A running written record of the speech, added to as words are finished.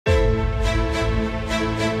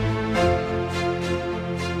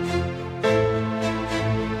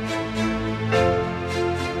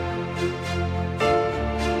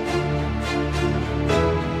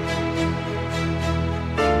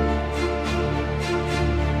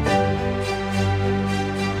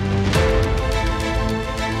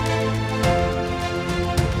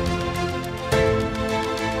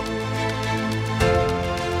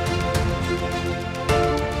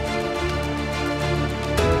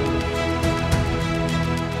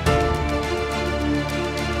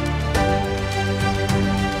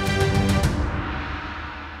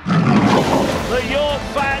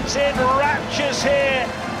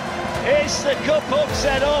Is the cup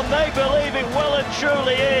upset on? They believe it well and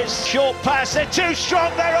truly is. Short pass, they're too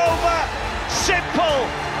strong, they're over. Simple,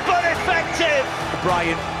 but effective.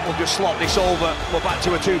 Bryant will just slot this over. We're back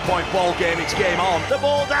to a 2-point ball game, it's game on. The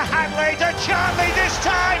ball to Hanley, to Charlie this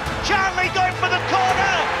time. Charlie going for the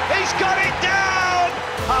corner, he's got it down.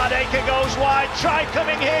 Hardacre goes wide, try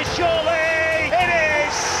coming here surely. It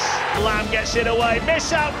is. Lamb gets it away,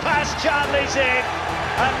 miss out pass, Charlie's in.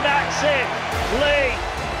 And that's it. Lee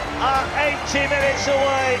are 80 minutes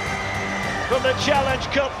away from the Challenge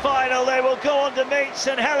Cup final. They will go on to meet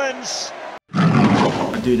St Helens.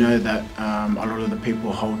 I do know that a lot of the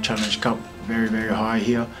people hold Challenge Cup very, very high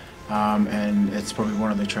here, and it's probably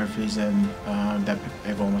one of the trophies that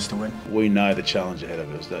everyone wants to win. We know the challenge ahead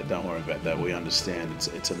of us. Don't worry about that. We understand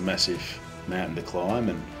it's a massive mountain to climb,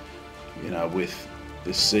 and you know, with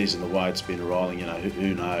this season the way it's been rolling, you know,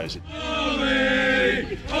 who knows?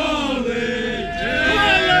 Ollie! Ollie!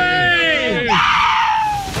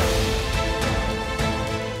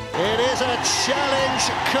 It is a Challenge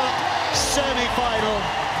Cup semi-final,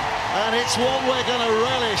 and it's one we're going to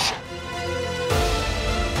relish.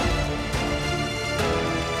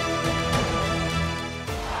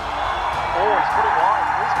 Oh, he's put it wide.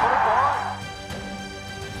 He's put it wide.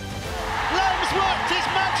 Lamb's worked his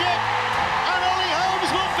magic, and Ollie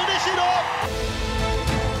Holmes will finish it off.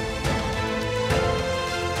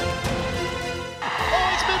 Oh,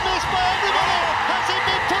 it's been missed by everybody. Has it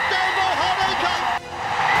been put down by Hardacre?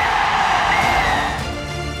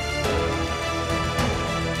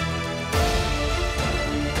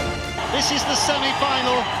 This is the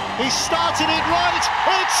semi-final. He started it right.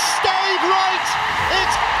 It's stayed right.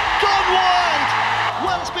 It's gone wide.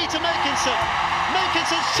 Wellsby to Makinson.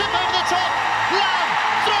 Makinson's chip over the top. Lamb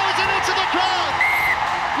throws it into the crowd.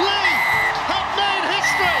 Lee have made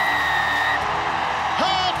history.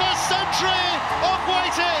 Half a century of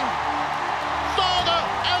waiting. Father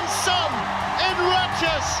and son in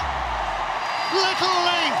raptures. Little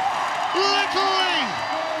Lee,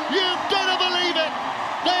 you've got to believe it.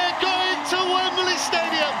 They're going to Wembley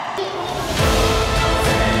Stadium.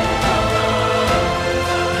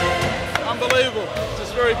 Unbelievable.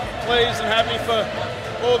 Just very pleased and happy for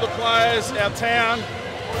all the players, our town.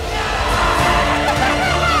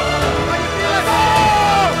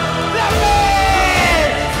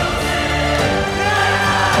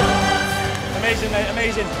 Amazing, mate,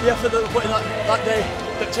 amazing. The effort that we put in today,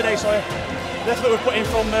 the effort that we put in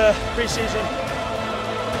from pre-season.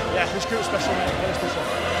 Yeah, this group's special, mate, very special.